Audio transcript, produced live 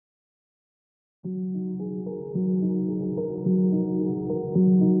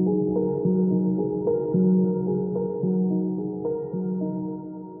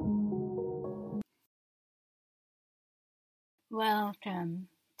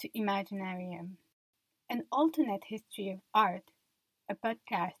to Imaginarium, an alternate history of art, a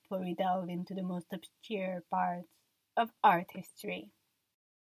podcast where we delve into the most obscure parts of art history.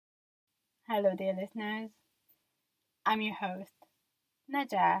 Hello, dear listeners. I'm your host,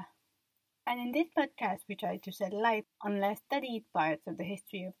 Najah, and in this podcast we try to shed light on less studied parts of the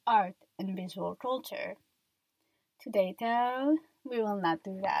history of art and visual culture. Today, though, we will not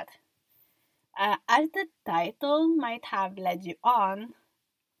do that. As the title might have led you on,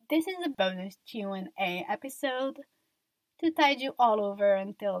 this is a bonus Q&A episode to tide you all over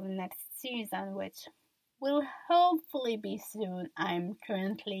until the next season, which will hopefully be soon. I'm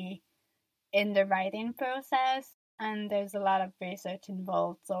currently in the writing process and there's a lot of research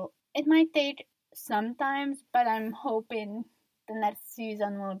involved, so it might take some time, but I'm hoping the next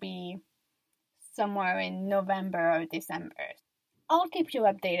season will be somewhere in November or December. I'll keep you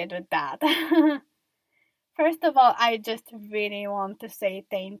updated with that. First of all, I just really want to say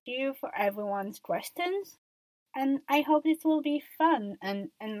thank you for everyone's questions, and I hope this will be fun and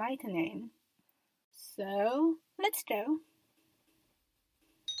enlightening. So, let's go.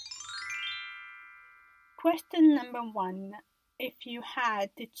 Question number 1. If you had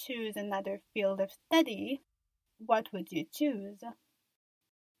to choose another field of study, what would you choose?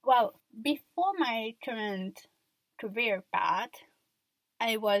 Well, before my current career path,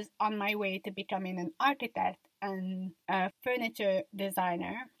 I was on my way to becoming an architect and a furniture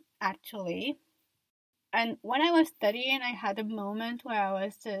designer, actually. And when I was studying, I had a moment where I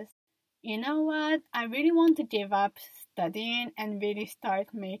was just, you know what, I really want to give up studying and really start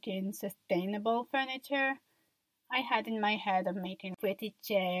making sustainable furniture. I had in my head of making pretty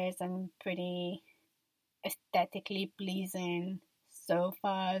chairs and pretty aesthetically pleasing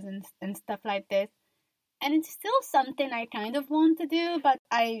sofas and stuff like this. And it's still something I kind of want to do, but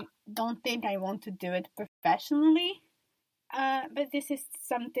I don't think I want to do it professionally. But this is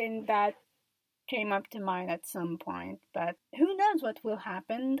something that came up to mind at some point. But who knows what will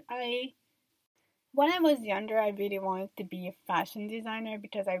happen. When I was younger, I really wanted to be a fashion designer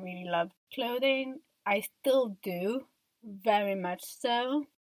because I really loved clothing. I still do, very much so.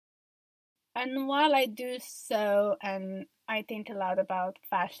 And while I do so, and I think a lot about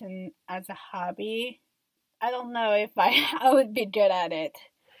fashion as a hobby, I don't know if I would be good at it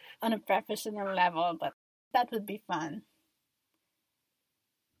on a professional level, but that would be fun.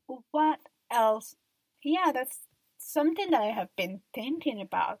 What else? Yeah, that's something that I have been thinking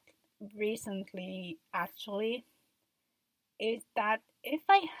about recently, actually, is that if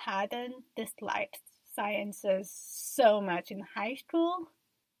I hadn't disliked sciences so much in high school,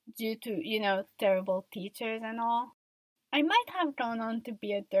 due to, terrible teachers and all, I might have gone on to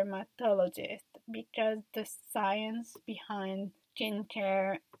be a dermatologist because the science behind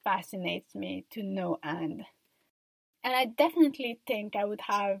skincare fascinates me to no end. And I definitely think I would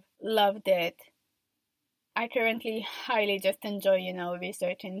have loved it. I currently highly just enjoy,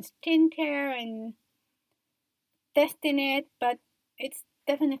 researching skincare and testing it, but it's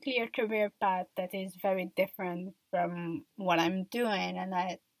definitely a career path that is very different from what I'm doing, and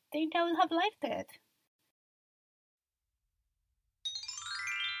I think I would have liked it.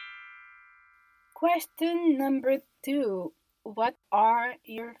 Question number 2. What are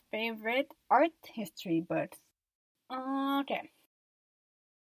your favorite art history books? Okay.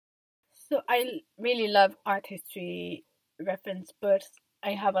 So I really love art history reference books.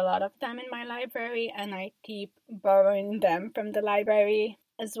 I have a lot of them in my library and I keep borrowing them from the library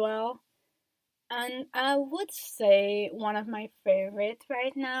as well. And I would say one of my favorites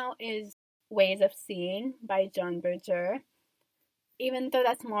right now is Ways of Seeing by John Berger. Even though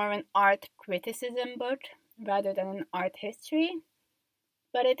that's more an art criticism book rather than an art history,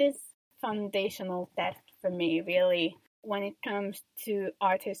 but it is foundational text for me, really, when it comes to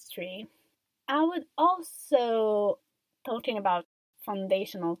art history. I would also, talking about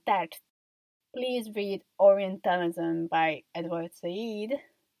foundational text, please read Orientalism by Edward Said.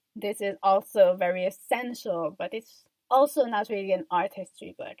 This is also very essential, but it's also not really an art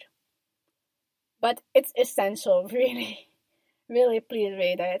history book. But it's essential, really. Really, please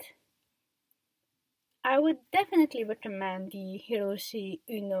read it. I would definitely recommend the Hiroshi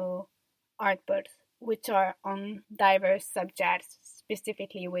Uno art books, which are on diverse subjects,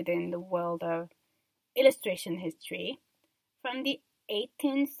 specifically within the world of illustration history, from the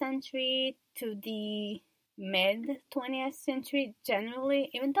 18th century to the mid 20th century generally,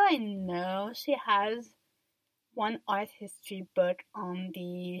 even though I know she has one art history book on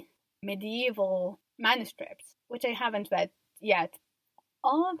the medieval manuscripts, which I haven't read yet.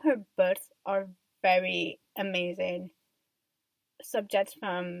 All of her books are very amazing. Subjects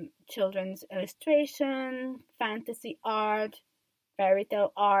from children's illustration, fantasy art, fairy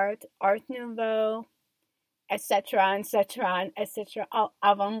tale art, Art Nouveau, etc., etc., etc.,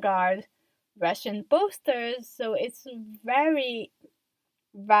 avant-garde Russian posters. So it's very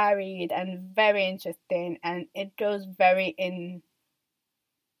varied and very interesting, and it goes very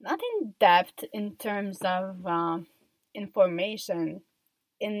not in depth in terms of information,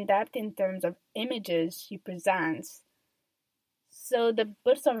 in depth in terms of images she presents. So the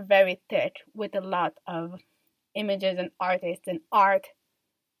books are very thick with a lot of images and artists and art.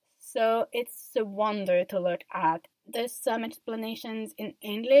 So it's a wonder to look at. There's some explanations in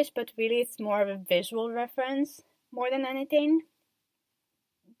English, but really it's more of a visual reference more than anything.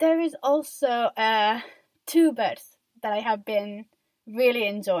 There is also two books that I have been really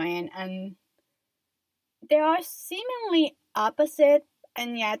enjoying, and they are seemingly opposite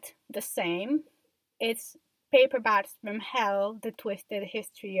and yet the same. It's Paperbacks from Hell, The Twisted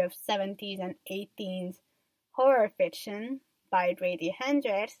History of 70s and 18s Horror Fiction by Grady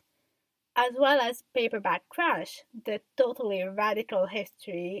Hendrix, as well as Paperback Crush, The Totally Radical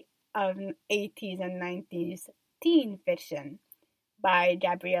History of 80s and 90s Teen Fiction by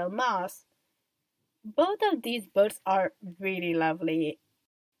Gabrielle Moss. Both of these books are really lovely.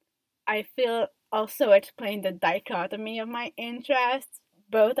 I feel also explain the dichotomy of my interests.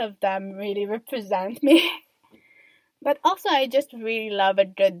 Both of them really represent me. But also, I just really love a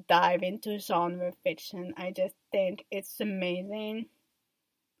good dive into genre fiction. I just think it's amazing.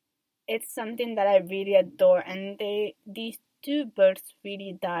 It's something that I really adore, and these two books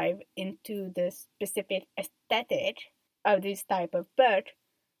really dive into the specific aesthetic of this type of book.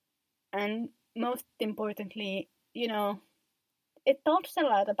 And most importantly, it talks a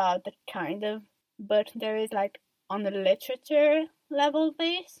lot about the kind of book there is, like on the literature level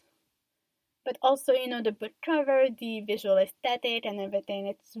base, but also the book cover, the visual aesthetic and everything.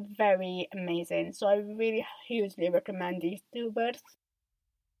 It's very amazing. So I really hugely recommend these two books.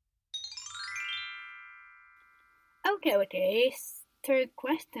 Okay, third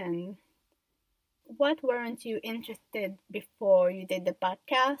question. What weren't you interested before you did the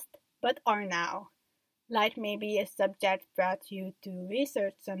podcast, but are now? Like maybe a subject brought you to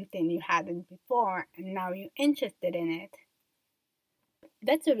research something you hadn't before and now you're interested in it.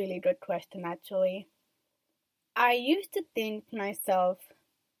 That's a really good question, actually. I used to think myself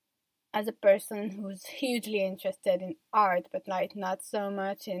as a person who's hugely interested in art, but like not so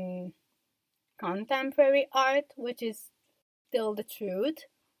much in contemporary art, which is still the truth.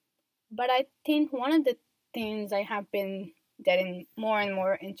 But I think one of the things I have been getting more and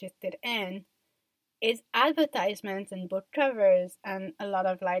more interested in is advertisements and book covers and a lot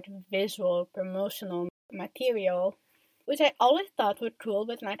of like visual promotional material, which I always thought were cool,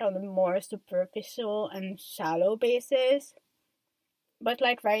 but like on a more superficial and shallow basis. But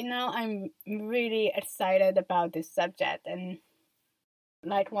like right now, I'm really excited about this subject, and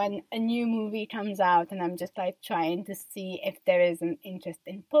like when a new movie comes out and I'm just like trying to see if there is an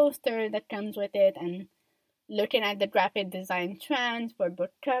interesting poster that comes with it, and looking at the graphic design trends for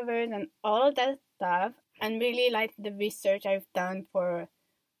book covers and all of that stuff, and really like the research I've done for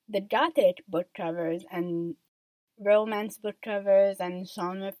the gothic book covers and romance book covers and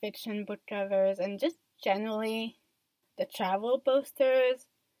genre fiction book covers and just generally the travel posters.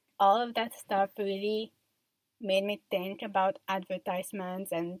 All of that stuff really made me think about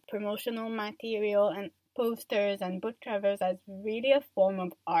advertisements and promotional material and posters and book covers as really a form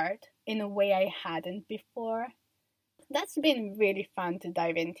of art in a way I hadn't before. That's been really fun to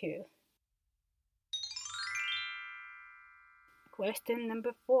dive into. Question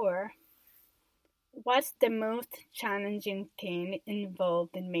number 4. What's the most challenging thing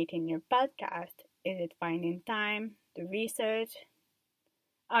involved in making your podcast? Is it finding time, the research?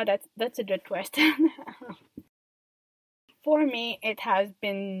 Oh, that's a good question. For me, it has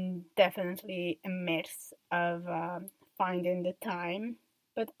been definitely a mix of finding the time,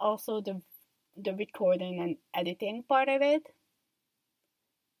 but also the recording and editing part of it.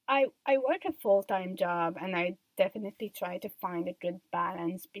 I work a full-time job, and I definitely try to find a good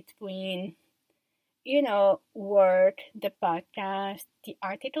balance between, work, the podcast, the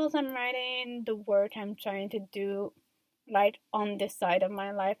articles I'm writing, the work I'm trying to do, like on this side of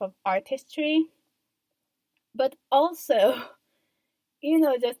my life of art history. But also,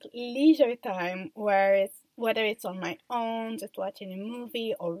 just leisure time whether it's on my own, just watching a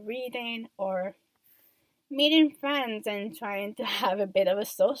movie or reading or meeting friends and trying to have a bit of a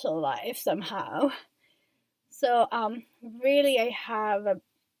social life somehow. So, really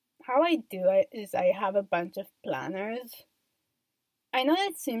how I do it is I have a bunch of planners. I know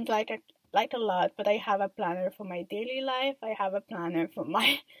it seems like a lot, but I have a planner for my daily life. I have a planner for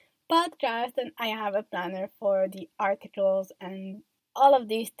my podcast, and I have a planner for the articles and all of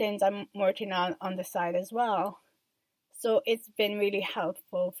these things I'm working on the side as well. So it's been really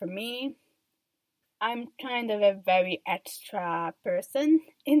helpful for me. I'm kind of a very extra person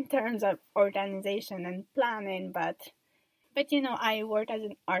in terms of organization and planning, but I work as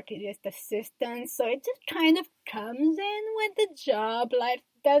an architect assistant, so it just kind of comes in with the job. Like,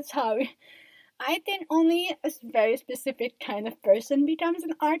 that's how I think only a very specific kind of person becomes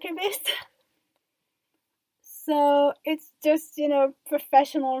an archivist. So it's just,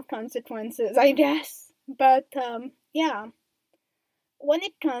 professional consequences, I guess. But yeah, when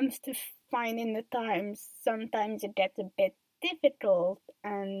it comes to finding the time, sometimes it gets a bit difficult,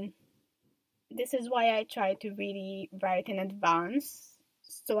 and this is why I try to really write in advance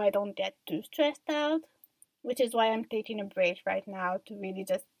so I don't get too stressed out, which is why I'm taking a break right now to really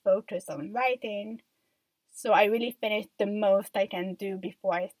just focus on writing. So I really finish the most I can do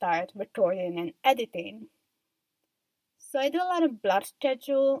before I start recording and editing. So I do a lot of block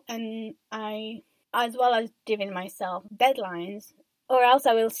schedule, and as well as giving myself deadlines, or else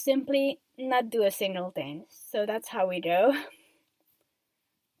I will simply not do a single thing. So that's how we go.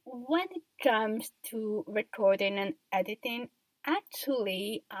 When it comes to recording and editing,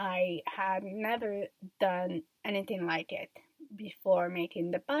 actually, I had never done anything like it before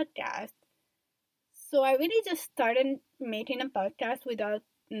making the podcast. So I really just started making a podcast without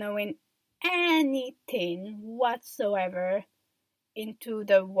knowing anything whatsoever into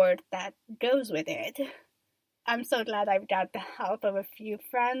the work that goes with it. I'm so glad I've got the help of a few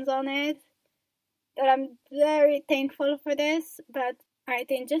friends on it, that I'm very thankful for this. But I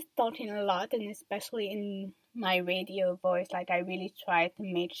think just talking a lot, and especially in my radio voice, like, I really try to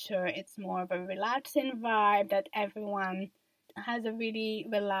make sure it's more of a relaxing vibe, that everyone has a really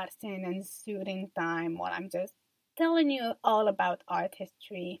relaxing and soothing time while I'm just telling you all about art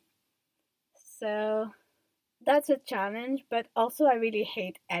history. So that's a challenge, but also I really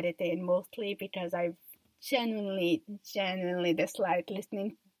hate editing, mostly because I genuinely dislike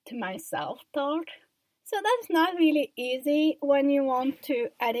listening to myself talk. So that's not really easy when you want to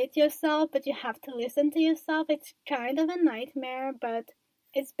edit yourself, but you have to listen to yourself. It's kind of a nightmare, but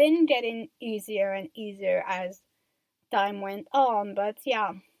it's been getting easier and easier as time went on. But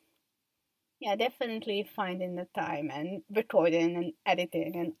yeah, definitely finding the time and recording and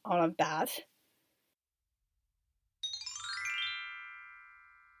editing and all of that.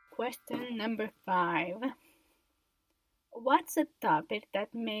 Question number 5. What's a topic that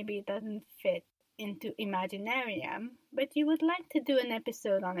maybe doesn't fit into Imaginarium, but you would like to do an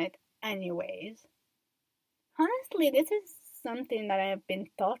episode on it anyways? Honestly, this is something that I have been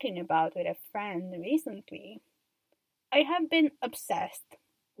talking about with a friend recently. I have been obsessed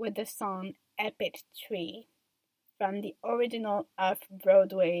with the song Epic Tree from the original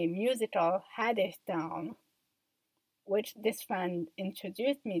off-Broadway musical Hadestown, which this friend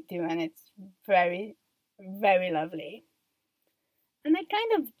introduced me to, and it's very, very lovely. And I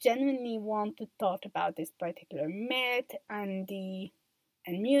kind of genuinely want to talk about this particular myth and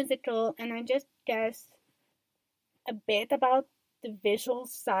musical, and I just guess a bit about the visual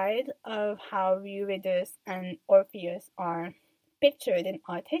side of how Eurydice and Orpheus are pictured in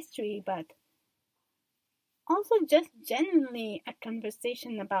art history, but also just genuinely a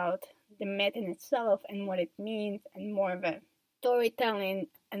conversation about the myth in itself and what it means, and more of a storytelling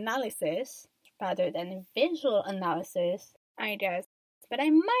analysis rather than a visual analysis, I guess. But I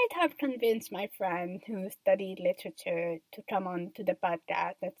might have convinced my friend who studied literature to come on to the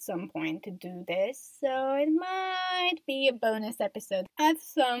podcast at some point to do this, so it might be a bonus episode at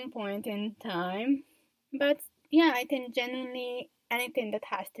some point in time. But yeah, I think genuinely anything that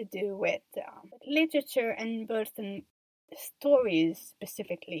has to do with literature and Burton stories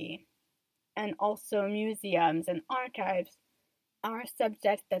specifically, and also museums and archives, are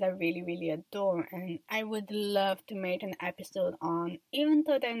subjects that I really, really adore, and I would love to make an episode on, even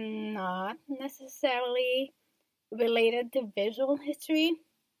though they're not necessarily related to visual history.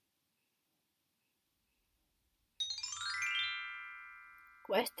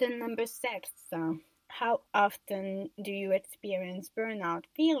 Question number 6. How often do you experience burnout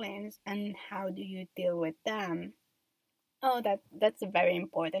feelings, and how do you deal with them? Oh, that's a very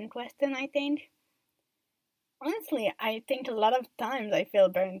important question, I think. Honestly, I think a lot of times I feel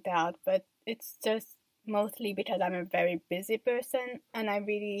burnt out, but it's just mostly because I'm a very busy person, and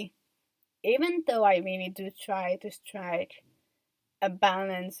even though I really do try to strike a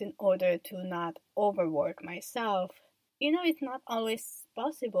balance in order to not overwork myself, it's not always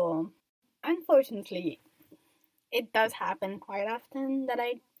possible. Unfortunately, it does happen quite often that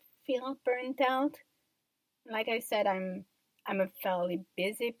I feel burnt out. Like I said, I'm I'm a fairly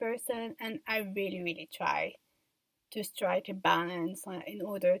busy person, and I really try to strike a balance in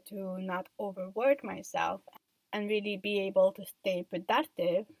order to not overwork myself and really be able to stay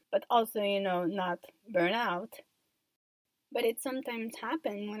productive, but also, not burn out. But it sometimes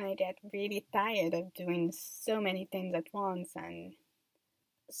happens when I get really tired of doing so many things at once. And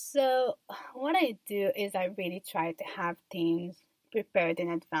so, what I do is I really try to have things prepared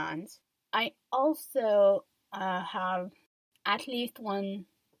in advance. I also have at least one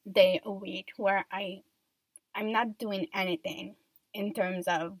day a week where I'm not doing anything in terms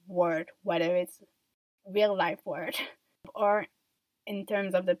of work, whether it's real life work or in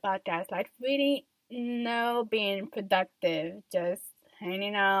terms of the podcast, like really no being productive, just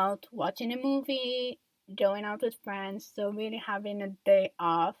hanging out, watching a movie, going out with friends. So really having a day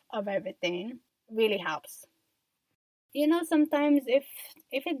off of everything really helps. Sometimes if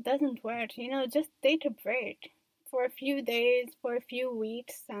it doesn't work, just take a break for a few days, for a few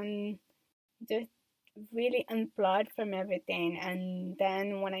weeks, and just really unplug from everything. And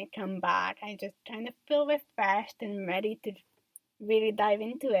then when I come back, I just kind of feel refreshed and ready to really dive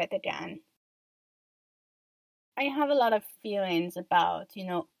into it again. I have a lot of feelings about,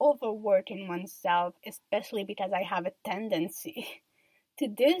 overworking oneself, especially because I have a tendency to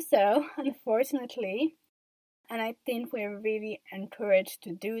do so, unfortunately. And I think we're really encouraged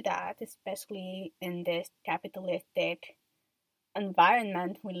to do that, especially in this capitalistic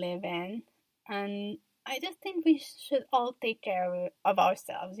environment we live in. And I just think we should all take care of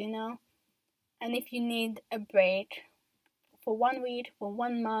ourselves, And if you need a break for 1 week, for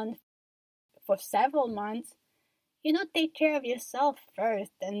 1 month, for several months, take care of yourself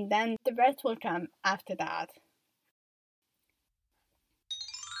first, and then the rest will come after that.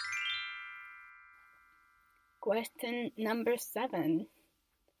 Question number 7.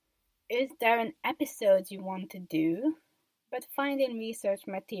 Is there an episode you want to do, but finding research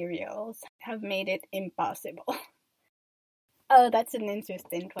materials have made it impossible? Oh, that's an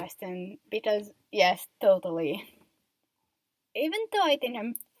interesting question, because yes, totally. Even though I think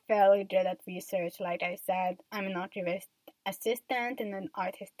I'm fairly good at research, like I said, I'm an archivist assistant and an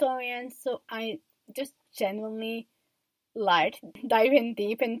art historian, so I just genuinely like diving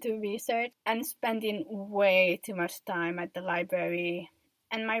deep into research and spending way too much time at the library.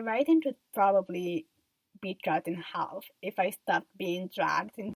 And my writing would probably be cut in half if I stopped being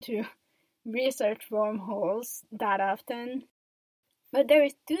dragged into research wormholes that often. But there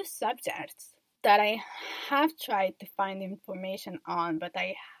is 2 subjects that I have tried to find information on, but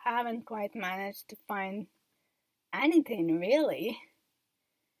I haven't quite managed to find anything really.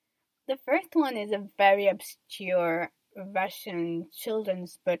 The first one is a very obscure Russian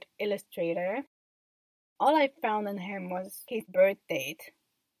children's book illustrator. All I found on him was his birth date,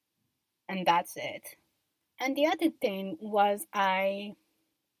 and that's it. And the other thing was I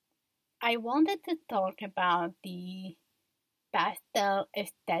wanted to talk about the pastel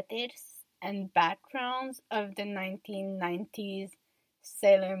aesthetics and backgrounds of the 1990s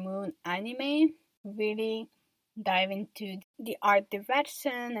Sailor Moon anime. Really dive into the art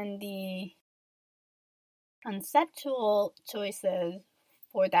direction and the conceptual choices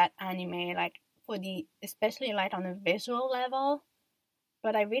for that anime, especially like on a visual level.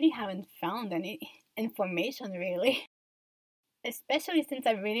 But I really haven't found any information really. Especially since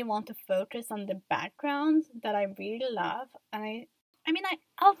I really want to focus on the backgrounds that I really love, and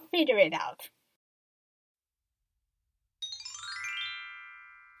I'll figure it out.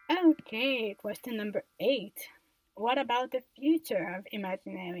 Okay, question number 8. What about the future of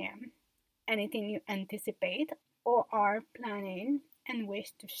Imaginarium? Anything you anticipate or are planning and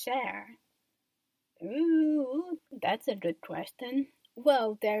wish to share? Ooh, that's a good question.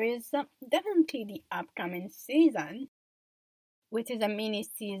 Well, there is definitely the upcoming season, which is a mini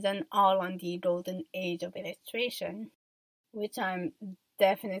season all on the golden age of illustration, which I'm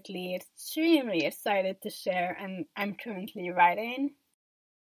definitely extremely excited to share and I'm currently writing.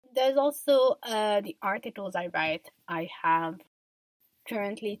 There's also the articles I write. I have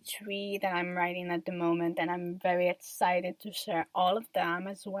currently 3 that I'm writing at the moment, and I'm very excited to share all of them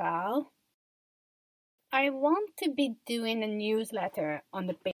as well. I want to be doing a newsletter on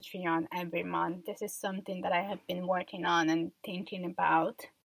the Patreon every month. This is something that I have been working on and thinking about.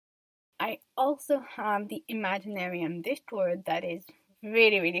 I also have the Imaginarium Discord that is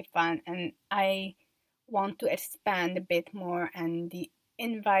really fun, and I want to expand a bit more, and the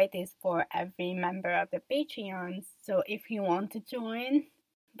invite is for every member of the Patreon, so if you want to join.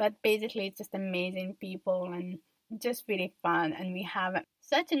 But basically it's just amazing people and just really fun, and we have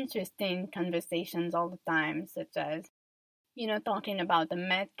such interesting conversations all the time, such as, talking about the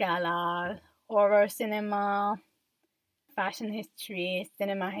Met Gala, horror cinema, fashion history,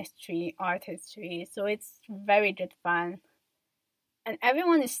 cinema history, art history, so it's very good fun. And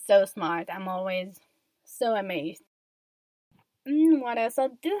everyone is so smart. I'm always so amazed. What else? I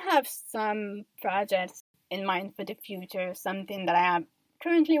do have some projects in mind for the future, something that I am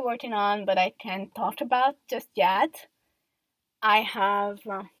currently working on, but I can't talk about just yet. I have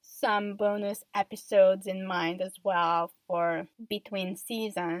some bonus episodes in mind as well for between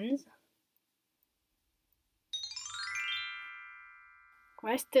seasons.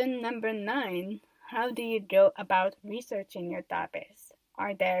 Question number 9. How do you go about researching your topics?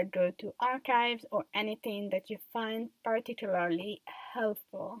 Are there go-to archives or anything that you find particularly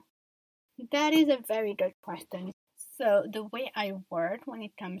helpful? That is a very good question. So the way I work when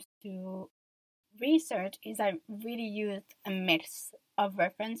it comes to research is I really use a mix of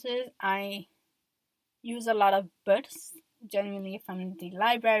references. I use a lot of books, generally from the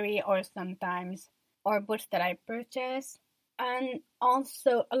library or sometimes or books that I purchase, and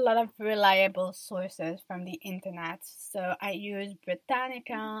also a lot of reliable sources from the internet. So I use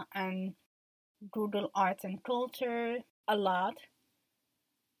Britannica and Google Arts and Culture a lot.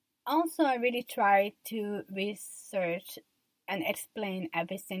 Also, I really try to research and explain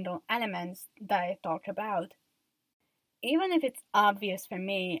every single element that I talk about. Even if it's obvious for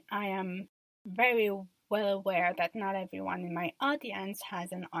me, I am very well aware that not everyone in my audience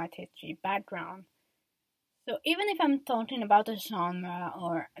has an art history background. So even if I'm talking about a genre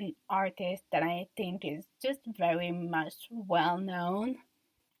or an artist that I think is just very much well known,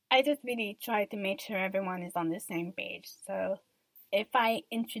 I just really try to make sure everyone is on the same page. So if I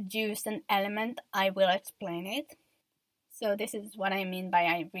introduce an element, I will explain it. So this is what I mean by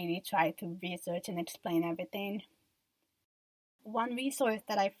I really try to research and explain everything. One resource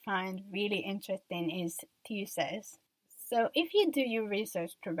that I find really interesting is Thesis. So if you do your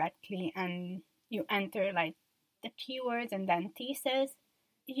research correctly and you enter like the keywords and then thesis,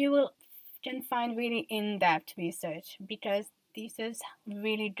 you can find really in-depth research because theses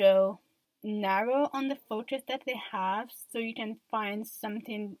really go narrow on the focus that they have, so you can find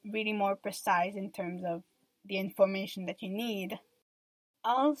something really more precise in terms of the information that you need.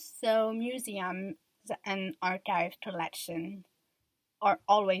 Also, museums and archive collection are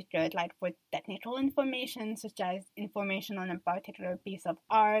always good, like for technical information, such as information on a particular piece of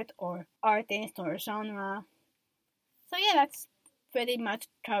art or artist or genre. So yeah, that's pretty much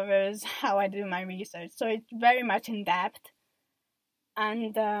covers how I do my research. So it's very much in depth,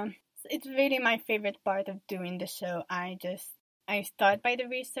 and it's really my favorite part of doing the show. I start by the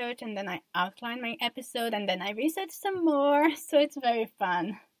research and then I outline my episode and then I research some more. So it's very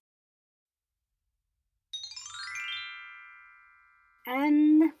fun.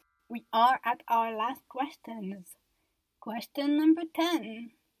 And we are at our last questions. Question number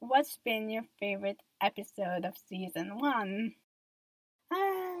 10. What's been your favorite episode of season 1?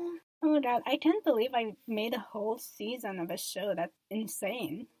 Oh my god, I can't believe I made a whole season of a show. That's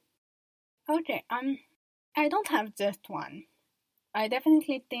insane. Okay, I don't have just one. I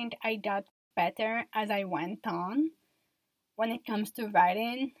definitely think I got better as I went on when it comes to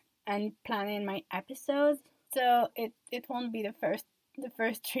writing and planning my episodes. So it won't be the first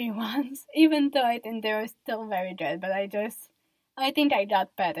 3 ones, even though I think they were still very good, but I think I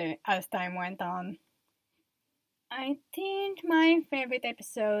got better as time went on. I think my favorite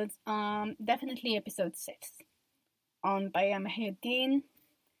episodes, definitely episode 6 on Bayam Mahidin,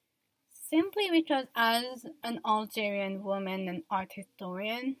 simply because as an Algerian woman and art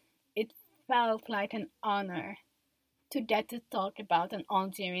historian, it felt like an honor to get to talk about an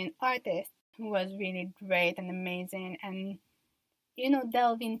Algerian artist who was really great and amazing and,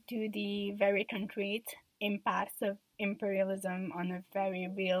 delve into the very concrete impacts of imperialism on a very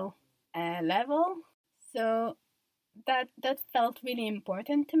real level. So that felt really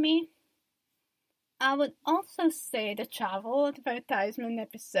important to me. I would also say the travel advertisement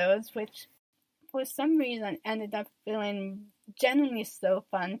episodes, which for some reason ended up feeling genuinely so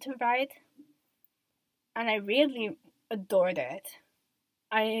fun to write, and I really adored it.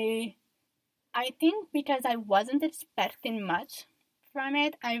 I think because I wasn't expecting much from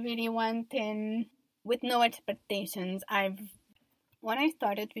it, I really went in with no expectations. When I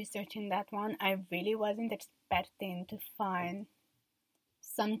started researching that one, I really wasn't expecting to find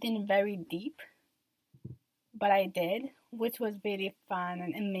something very deep, but I did, which was really fun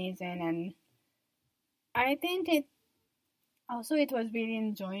and amazing, and I think it was really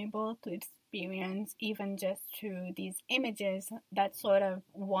enjoyable to experience even just through these images, that sort of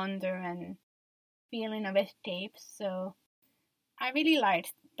wonder and feeling of escape. So I really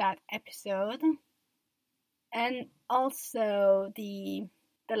liked that episode. And also the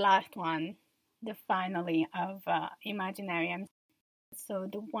last one, the finale of Imaginarium. So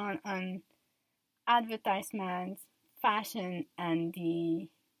the one on advertisements, fashion, and the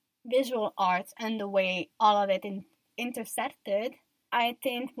visual arts, and the way all of it intersected, I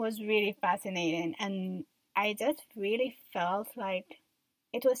think was really fascinating. And I just really felt like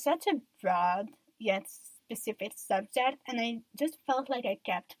it was such a broad yet specific subject, and I just felt like I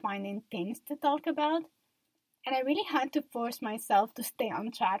kept finding things to talk about. And I really had to force myself to stay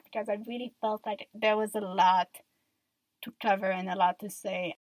on track because I really felt like there was a lot to cover and a lot to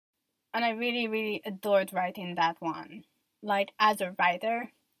say. And I really, really adored writing that one. Like, as a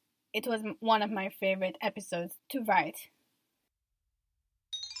writer, it was one of my favorite episodes to write.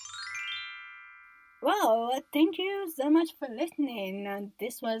 Well, thank you so much for listening.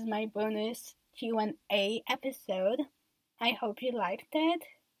 This was my bonus Q&A episode. I hope you liked it.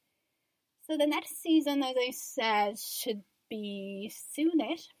 So the next season, as I said, should be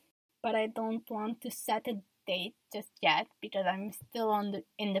soonish, but I don't want to set a date just yet because I'm still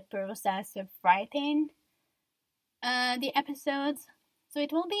in the process of writing the episodes. So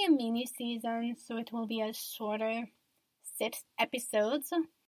it will be a mini season, so it will be a shorter 6 episodes.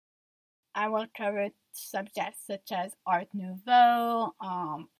 I will cover subjects such as Art Nouveau,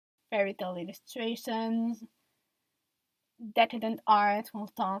 fairy tale illustrations, decadent art.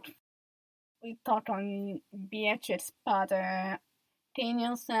 We talk on Beatrice Potter,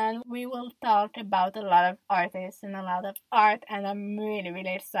 Danielson. We will talk about a lot of artists and a lot of art, and I'm really,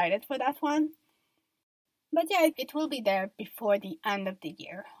 really excited for that one. But yeah, it will be there before the end of the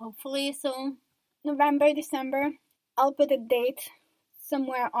year, hopefully. So November, December. I'll put a date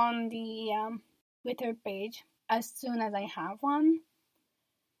somewhere on the Twitter page as soon as I have one.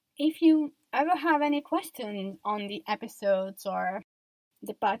 If you ever have any questions on the episodes or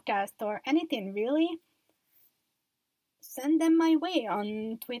the podcast or anything really, send them my way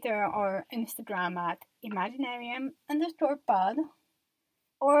on Twitter or Instagram at imaginarium_pod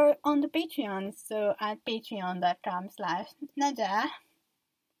or on the Patreon, so at patreon.com/Najah.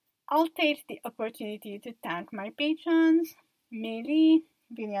 I'll take the opportunity to thank my patrons, Meili,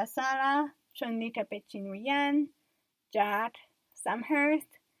 Vinyasara, Chonlika Pechinuyen, Jack,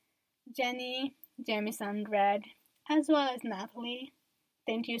 Samhurst, Jenny, Jamison Red, as well as Natalie.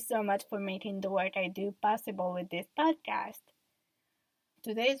 Thank you so much for making the work I do possible with this podcast.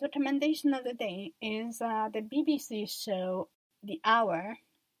 Today's recommendation of the day is the BBC show The Hour,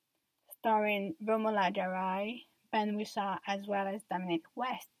 starring Romola Garai, Ben Whishaw, as well as Dominic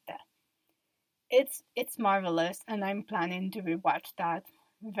West. It's marvelous, and I'm planning to rewatch that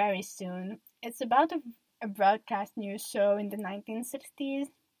very soon. It's about a broadcast news show in the 1960s.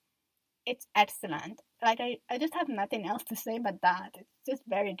 It's excellent. Like, I just have nothing else to say but that. It's just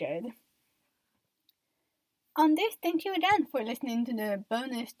very good. On this, thank you again for listening to the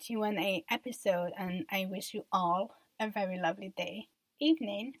bonus Q&A episode, and I wish you all a very lovely day,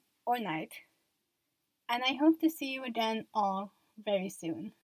 evening, or night. And I hope to see you again all very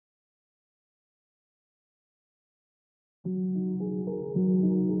soon.